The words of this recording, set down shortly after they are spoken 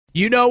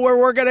You know where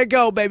we're going to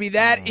go, baby.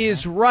 That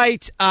is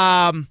right.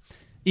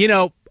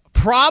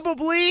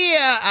 Probably,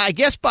 I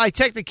guess by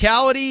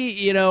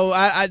technicality,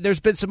 there's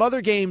been some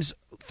other games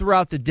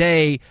throughout the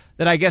day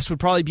that I guess would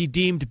probably be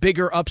deemed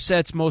bigger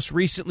upsets, most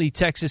recently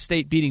Texas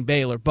State beating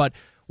Baylor. But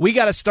we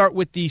got to start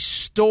with the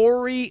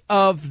story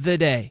of the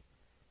day.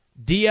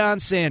 Deion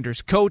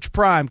Sanders, Coach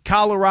Prime,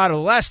 Colorado.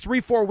 The last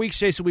 3-4 weeks,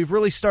 Jason, we've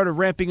really started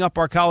ramping up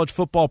our college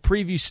football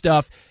preview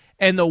stuff.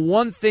 And the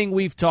one thing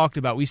we've talked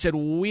about, we said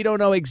we don't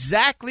know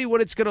exactly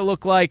what it's going to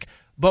look like,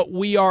 but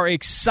we are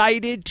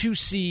excited to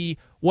see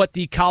what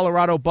the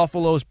Colorado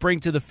Buffaloes bring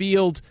to the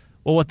field.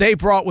 Well, what they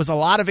brought was a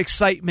lot of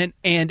excitement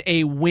and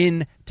a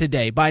win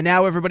today. By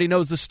now, everybody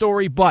knows the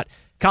story, but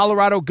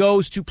Colorado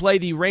goes to play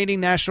the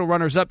reigning national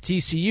runners-up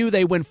TCU.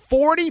 They win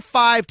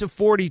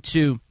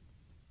 45-42.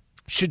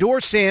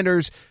 Shedeur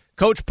Sanders,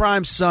 Coach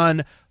Prime's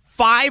son,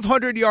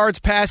 500 yards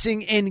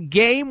passing in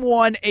game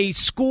one, a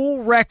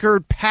school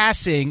record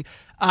passing.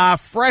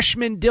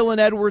 Freshman Dylan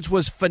Edwards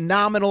was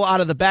phenomenal out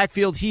of the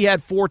backfield. He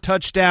had 4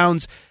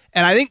 touchdowns.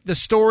 And I think the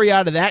story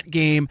out of that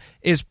game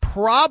is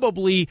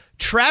probably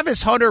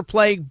Travis Hunter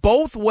playing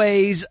both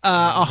ways,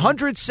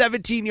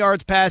 117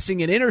 yards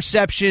passing, an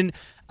interception.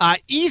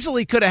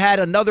 Easily could have had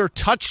another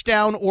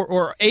touchdown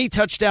or a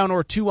touchdown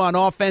or 2 on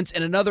offense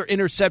and another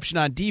interception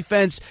on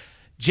defense.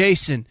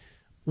 Jason,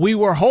 we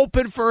were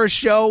hoping for a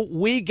show.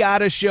 We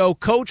got a show.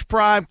 Coach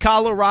Prime,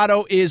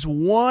 Colorado is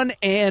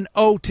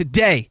 1-0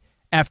 today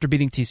after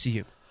beating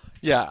TCU.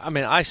 Yeah, I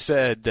mean, I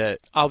said that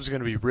I was going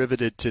to be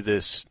riveted to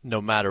this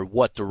no matter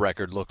what the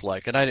record looked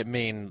like. And I didn't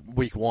mean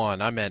week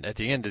one. I meant at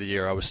the end of the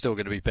year I was still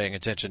going to be paying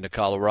attention to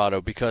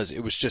Colorado because it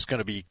was just going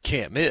to be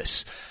can't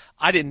miss.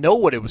 I didn't know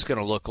what it was going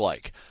to look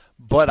like,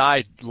 but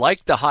I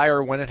liked the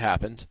hire when it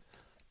happened.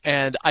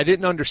 And I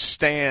didn't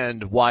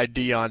understand why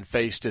Deion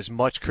faced as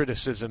much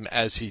criticism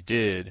as he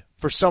did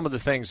for some of the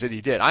things that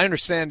he did. I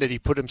understand that he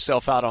put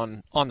himself out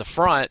on the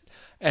front,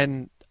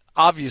 and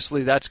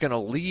obviously that's going to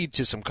lead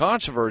to some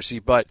controversy,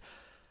 but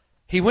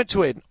he went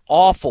to an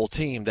awful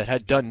team that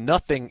had done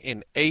nothing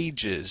in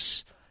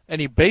ages, and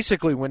he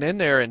basically went in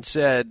there and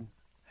said,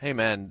 hey,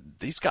 man,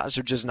 these guys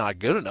are just not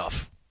good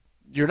enough.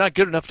 You're not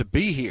good enough to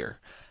be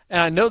here.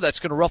 And I know that's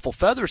going to ruffle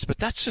feathers, but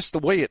that's just the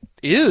way it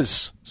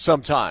is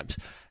sometimes.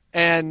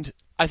 And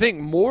I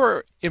think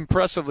more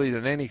impressively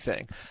than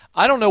anything,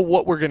 I don't know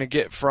what we're going to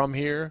get from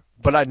here,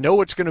 but I know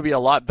it's going to be a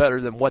lot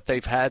better than what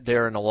they've had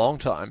there in a long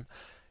time.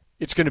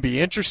 It's going to be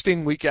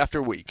interesting week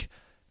after week.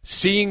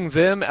 Seeing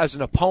them as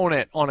an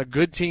opponent on a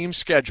good team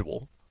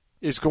schedule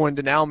is going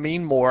to now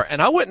mean more.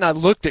 And I went and I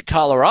looked at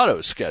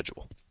Colorado's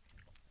schedule.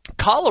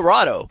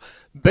 Colorado,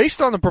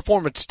 based on the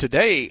performance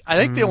today, I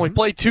think they only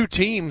played 2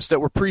 teams that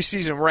were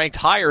preseason ranked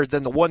higher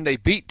than the one they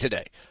beat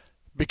today.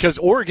 Because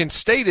Oregon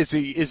State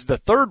is the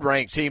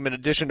third-ranked team in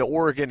addition to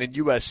Oregon and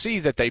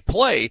USC that they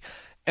play.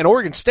 And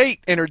Oregon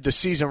State entered the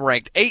season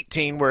ranked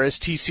 18, whereas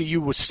TCU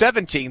was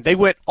 17. They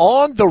went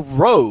on the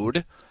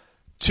road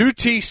to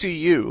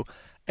TCU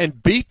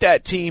and beat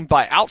that team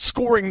by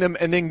outscoring them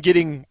and then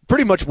getting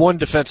pretty much one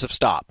defensive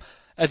stop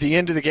at the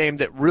end of the game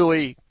that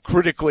really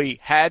critically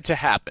had to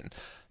happen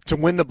to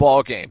win the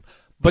ball game.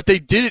 But they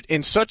did it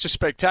in such a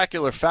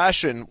spectacular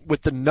fashion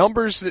with the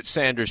numbers that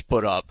Sanders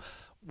put up,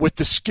 with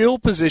the skill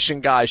position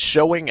guys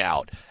showing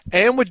out,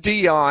 and with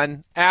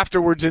Deion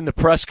afterwards in the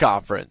press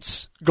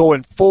conference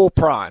going full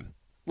prime.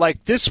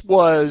 Like, this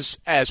was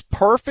as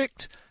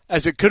perfect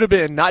as it could have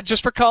been, not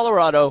just for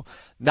Colorado,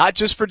 not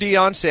just for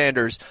Deion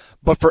Sanders,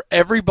 but for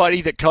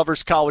everybody that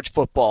covers college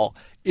football.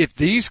 If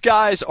these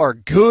guys are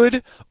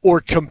good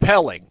or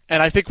compelling,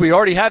 and I think we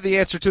already have the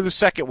answer to the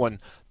second one,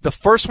 the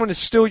first one is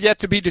still yet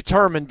to be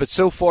determined, but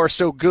so far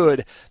so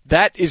good.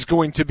 That is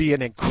going to be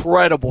an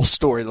incredible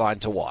storyline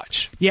to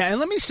watch. Yeah, and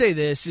let me say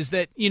this, is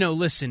that,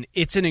 listen,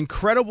 it's an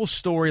incredible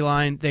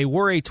storyline. They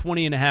were a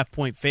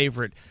 20.5-point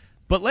favorite.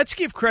 But let's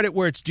give credit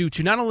where it's due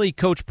to not only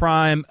Coach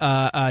Prime,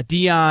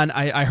 Deion.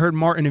 I heard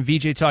Martin and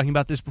VJ talking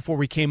about this before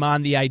we came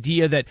on, the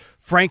idea that,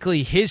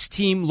 frankly, his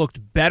team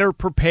looked better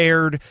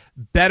prepared,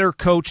 better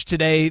coached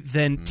today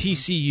than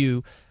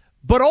TCU.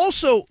 But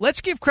also,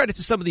 let's give credit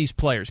to some of these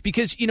players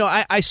because,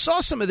 I saw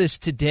some of this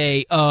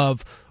today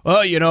of,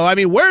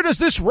 where does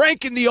this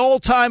rank in the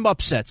all-time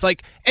upsets?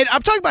 And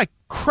I'm talking about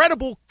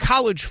credible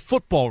college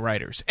football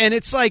writers. And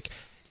it's like,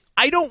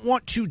 I don't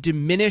want to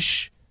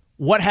diminish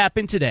what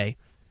happened today.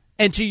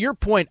 And to your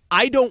point,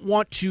 I don't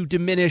want to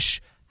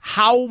diminish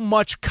how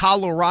much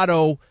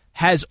Colorado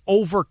has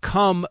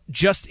overcome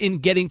just in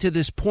getting to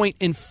this point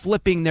in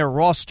flipping their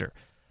roster.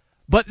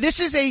 But this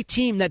is a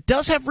team that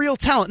does have real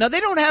talent. Now, they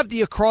don't have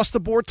the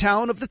across-the-board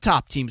talent of the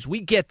top teams.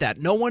 We get that.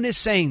 No one is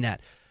saying that.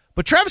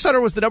 But Travis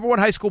Hunter was the #1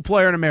 high school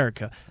player in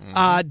America.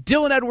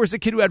 Dylan Edwards, the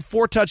kid who had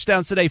 4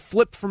 touchdowns today,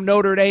 flipped from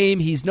Notre Dame.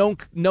 He's known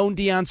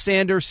Deion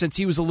Sanders since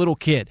he was a little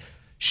kid.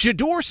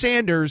 Shedeur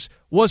Sanders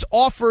was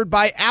offered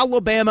by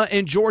Alabama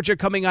and Georgia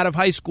coming out of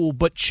high school,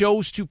 but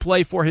chose to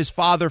play for his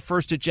father,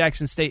 first at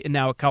Jackson State and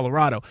now at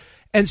Colorado.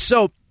 And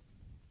so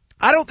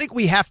I don't think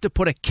we have to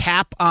put a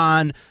cap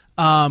on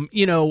And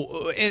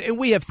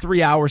we have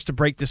 3 hours to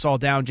break this all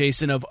down,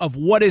 Jason, of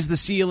what is the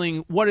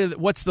ceiling,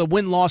 what's the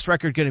win-loss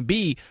record going to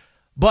be.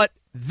 But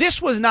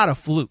this was not a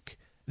fluke.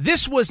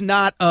 This was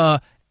not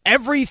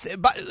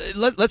everything.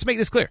 Let's make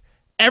this clear.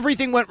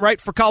 Everything went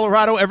right for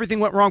Colorado. Everything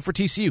went wrong for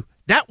TCU.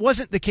 That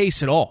wasn't the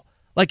case at all.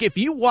 Like, if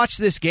you watch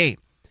this game,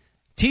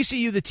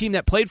 TCU, the team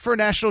that played for a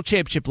national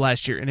championship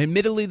last year, and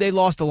admittedly they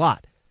lost a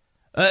lot,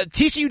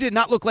 TCU did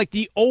not look like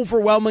the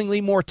overwhelmingly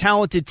more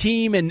talented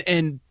team,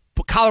 and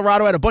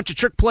Colorado had a bunch of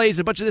trick plays,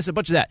 a bunch of this, a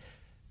bunch of that.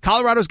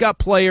 Colorado's got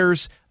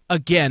players.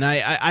 Again,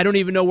 I don't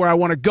even know where I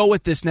want to go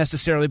with this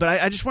necessarily,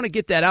 but I just want to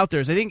get that out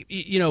there. I think,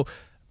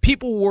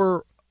 people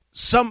were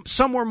some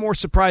were more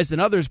surprised than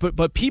others,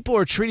 but people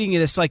are treating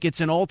it as like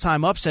it's an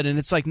all-time upset, and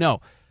it's like,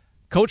 no.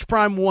 Coach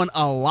Prime won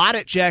a lot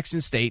at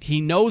Jackson State.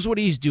 He knows what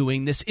he's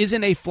doing. This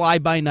isn't a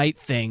fly-by-night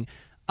thing.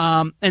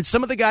 And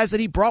some of the guys that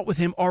he brought with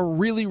him are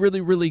really,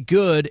 really, really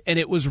good, and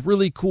it was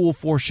really cool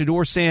for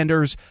Shedeur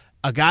Sanders,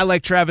 a guy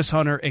like Travis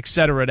Hunter, et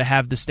cetera, to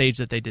have the stage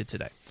that they did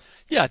today.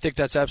 Yeah, I think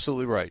that's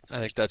absolutely right. I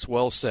think that's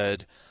well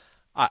said.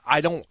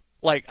 I think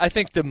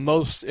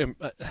this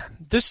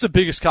is the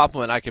biggest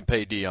compliment I can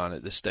pay Deion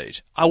at this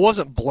stage. I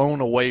wasn't blown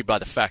away by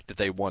the fact that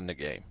they won the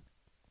game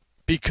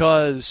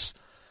because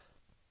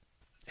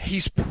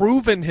he's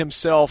proven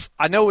himself.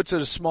 I know it's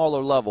at a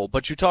smaller level,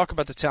 but you talk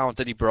about the talent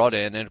that he brought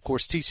in, and of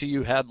course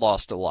TCU had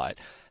lost a lot,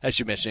 as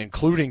you mentioned,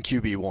 including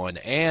QB1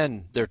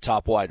 and their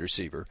top wide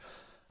receiver.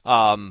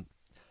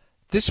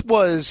 This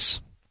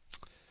was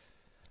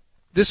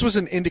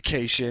an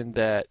indication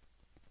that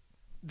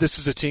this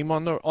is a team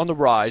on the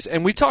rise,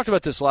 and we talked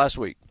about this last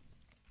week.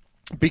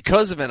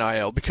 Because of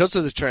NIL, because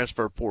of the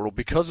transfer portal,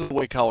 because of the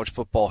way college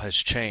football has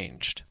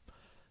changed,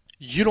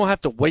 you don't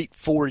have to wait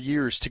 4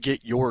 years to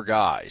get your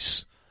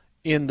guys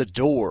in the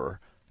door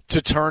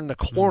to turn the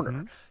corner.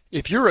 Mm-hmm.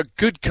 If you're a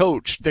good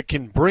coach that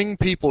can bring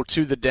people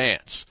to the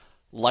dance,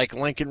 like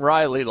Lincoln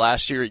Riley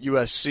last year at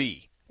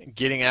USC, and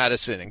getting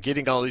Addison and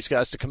getting all these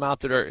guys to come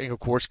out there, and of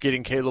course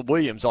getting Caleb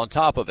Williams on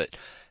top of it,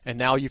 and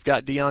now you've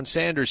got Deion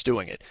Sanders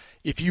doing it.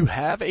 If you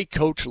have a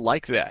coach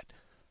like that,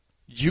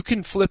 you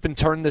can flip and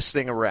turn this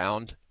thing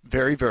around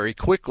very, very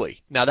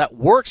quickly. Now, that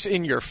works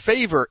in your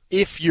favor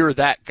if you're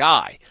that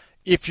guy.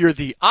 If you're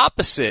the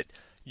opposite,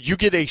 you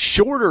get a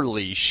shorter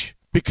leash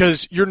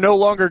because you're no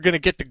longer going to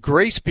get the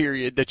grace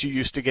period that you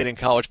used to get in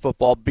college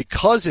football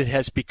because it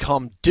has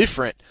become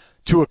different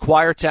to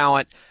acquire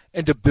talent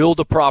and to build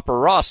a proper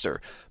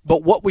roster.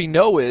 But what we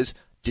know is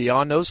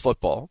Deion knows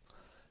football.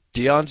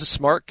 Deion's a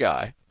smart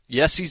guy.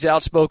 Yes, he's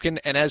outspoken,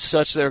 and as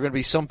such, there are going to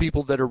be some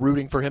people that are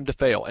rooting for him to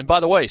fail. And by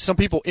the way, some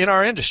people in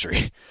our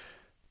industry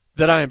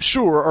that I am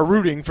sure are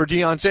rooting for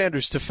Deion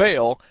Sanders to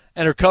fail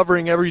and are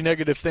covering every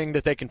negative thing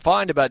that they can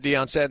find about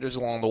Deion Sanders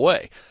along the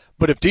way.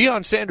 But if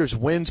Deion Sanders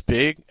wins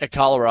big at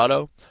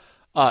Colorado,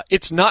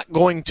 it's not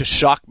going to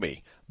shock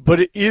me,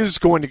 but it is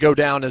going to go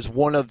down as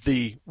one of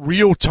the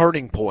real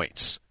turning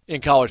points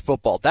in college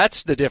football.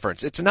 That's the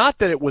difference. It's not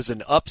that it was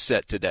an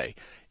upset today.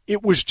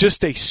 It was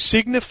just a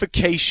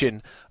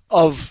signification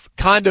of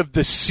kind of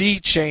the sea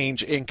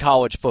change in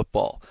college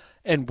football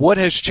and what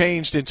has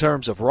changed in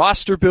terms of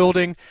roster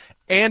building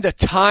and a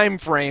time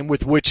frame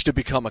with which to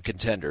become a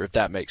contender, if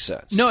that makes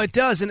sense. No, it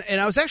does. And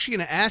I was actually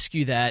going to ask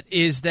you that,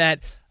 is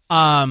that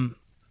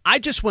I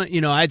just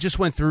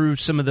went through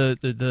some of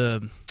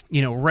the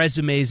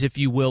resumes, if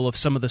you will, of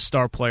some of the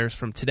star players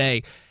from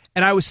today.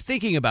 And I was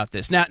thinking about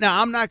this. Now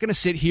I'm not going to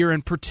sit here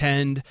and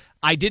pretend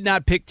I did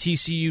not pick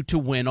TCU to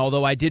win,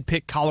 although I did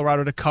pick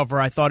Colorado to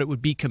cover. I thought it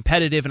would be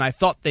competitive, and I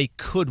thought they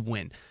could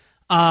win.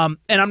 And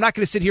I'm not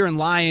going to sit here and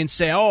lie and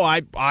say, "Oh,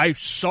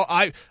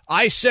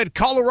 I said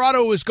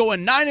Colorado was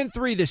going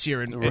 9-3 this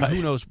year," and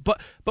who knows.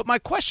 But my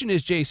question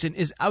is, Jason,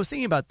 I was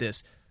thinking about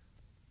this.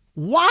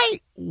 Why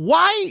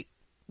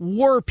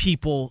were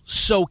people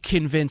so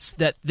convinced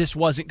that this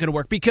wasn't going to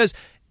work? Because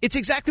it's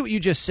exactly what you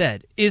just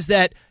said. Is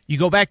that you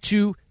go back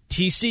to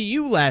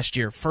TCU last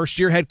year,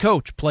 first-year head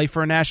coach, play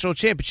for a national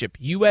championship.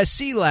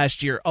 USC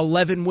last year,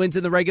 11 wins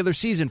in the regular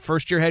season,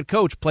 first-year head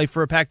coach, play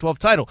for a Pac-12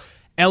 title.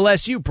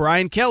 LSU,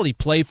 Brian Kelly,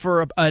 play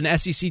for an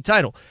SEC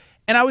title.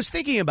 And I was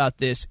thinking about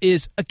this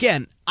is,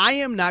 again, I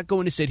am not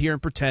going to sit here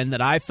and pretend that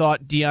I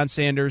thought Deion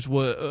Sanders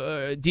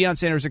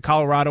and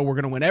Colorado were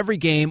going to win every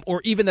game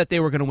or even that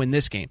they were going to win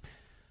this game.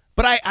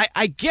 But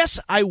I guess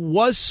I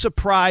was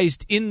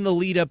surprised in the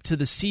lead-up to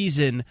the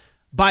season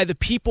by the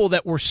people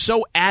that were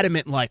so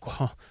adamant, like,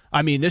 well,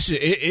 I mean,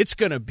 it's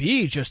going to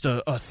be just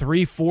a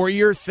 3-4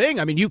 year thing.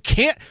 I mean, you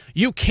can't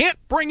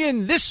bring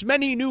in this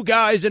many new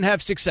guys and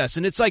have success.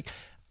 And it's like,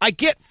 I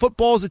get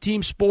football is a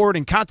team sport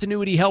and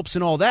continuity helps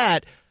and all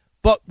that,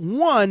 but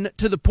one,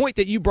 to the point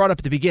that you brought up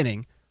at the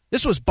beginning,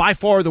 this was by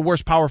far the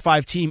worst Power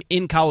 5 team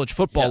in college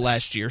football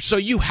last year, so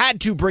you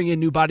had to bring in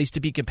new bodies to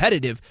be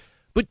competitive.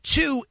 But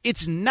two,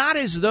 it's not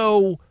as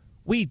though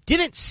we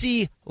didn't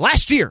see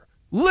last year.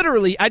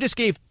 Literally, I just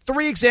gave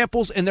 3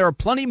 examples, and there are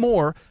plenty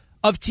more,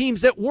 of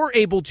teams that were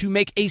able to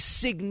make a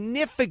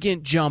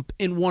significant jump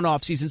in one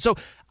offseason. So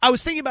I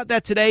was thinking about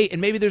that today,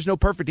 and maybe there's no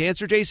perfect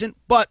answer, Jason,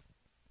 but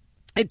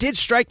it did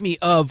strike me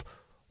of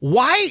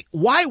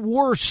Why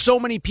were so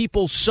many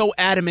people so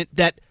adamant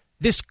that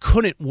this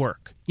couldn't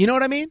work? You know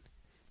what I mean?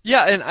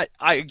 Yeah,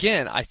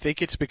 and I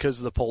think it's because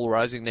of the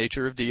polarizing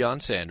nature of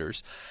Deion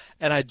Sanders,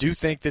 and I do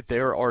think that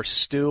there are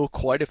still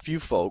quite a few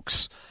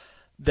folks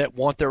that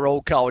want their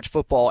old college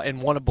football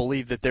and want to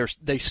believe that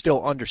they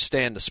still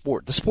understand the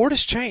sport. The sport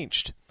has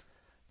changed.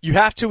 You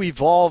have to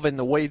evolve in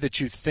the way that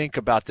you think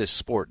about this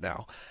sport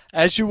now.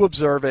 As you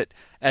observe it,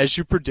 as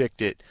you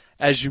predict it,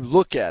 as you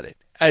look at it,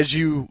 as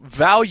you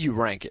value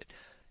rank it,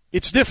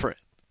 it's different.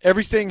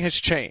 Everything has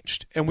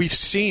changed, and we've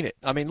seen it.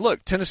 I mean,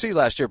 look, Tennessee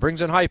last year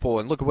brings in Heupel,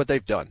 and look at what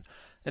they've done.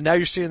 And now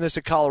you're seeing this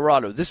at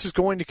Colorado. This is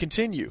going to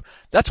continue.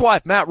 That's why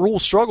if Matt Rule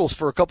struggles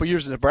for a couple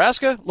years in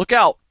Nebraska, look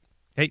out.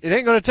 Hey, it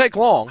ain't going to take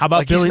long. How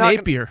about Billy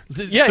Napier?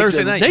 Yeah,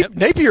 Thursday night. Yep.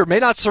 Napier may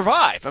not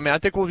survive. I mean, I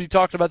think we'll be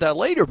talking about that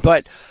later.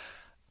 But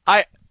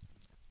I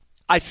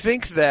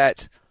think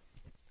that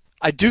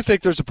I do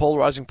think there's a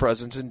polarizing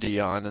presence in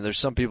Deion, and there's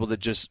some people that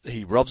just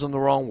he rubs them the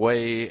wrong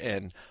way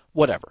and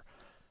whatever.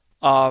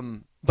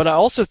 But I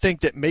also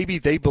think that maybe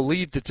they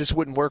believed that this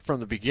wouldn't work from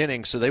the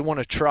beginning, so they want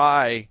to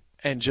try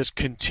and just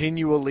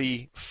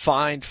continually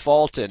find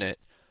fault in it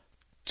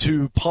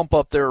to pump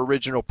up their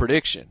original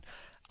prediction.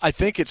 I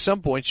think at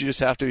some point you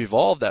just have to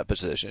evolve that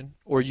position,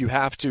 or you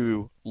have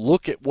to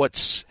look at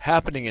what's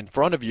happening in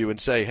front of you and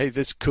say, hey,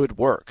 this could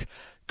work.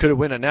 Could it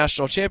win a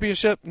national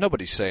championship?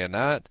 Nobody's saying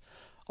that.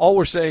 All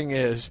we're saying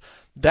is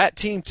that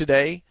team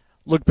today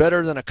looked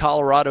better than a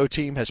Colorado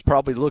team has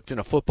probably looked in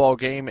a football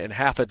game in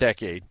half a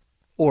decade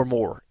or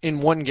more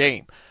in one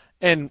game.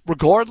 And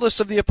regardless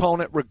of the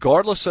opponent,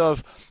 regardless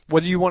of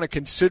whether you want to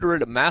consider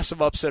it a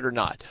massive upset or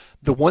not,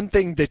 the one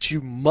thing that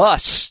you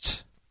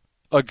must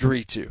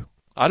agree to,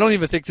 I don't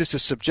even think this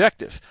is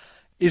subjective,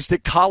 is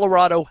that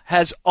Colorado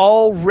has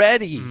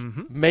already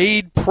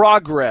made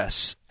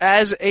progress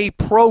as a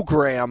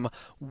program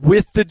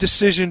with the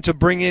decision to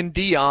bring in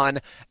Deion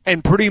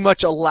and pretty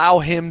much allow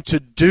him to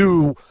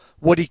do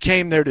what he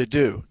came there to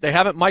do. They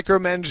haven't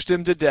micromanaged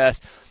him to death.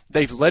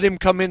 They've let him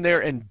come in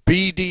there and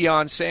be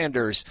Deion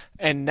Sanders,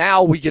 and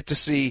now we get to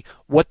see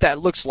what that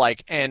looks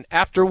like. And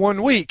after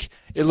 1 week,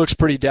 it looks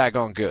pretty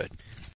daggone good.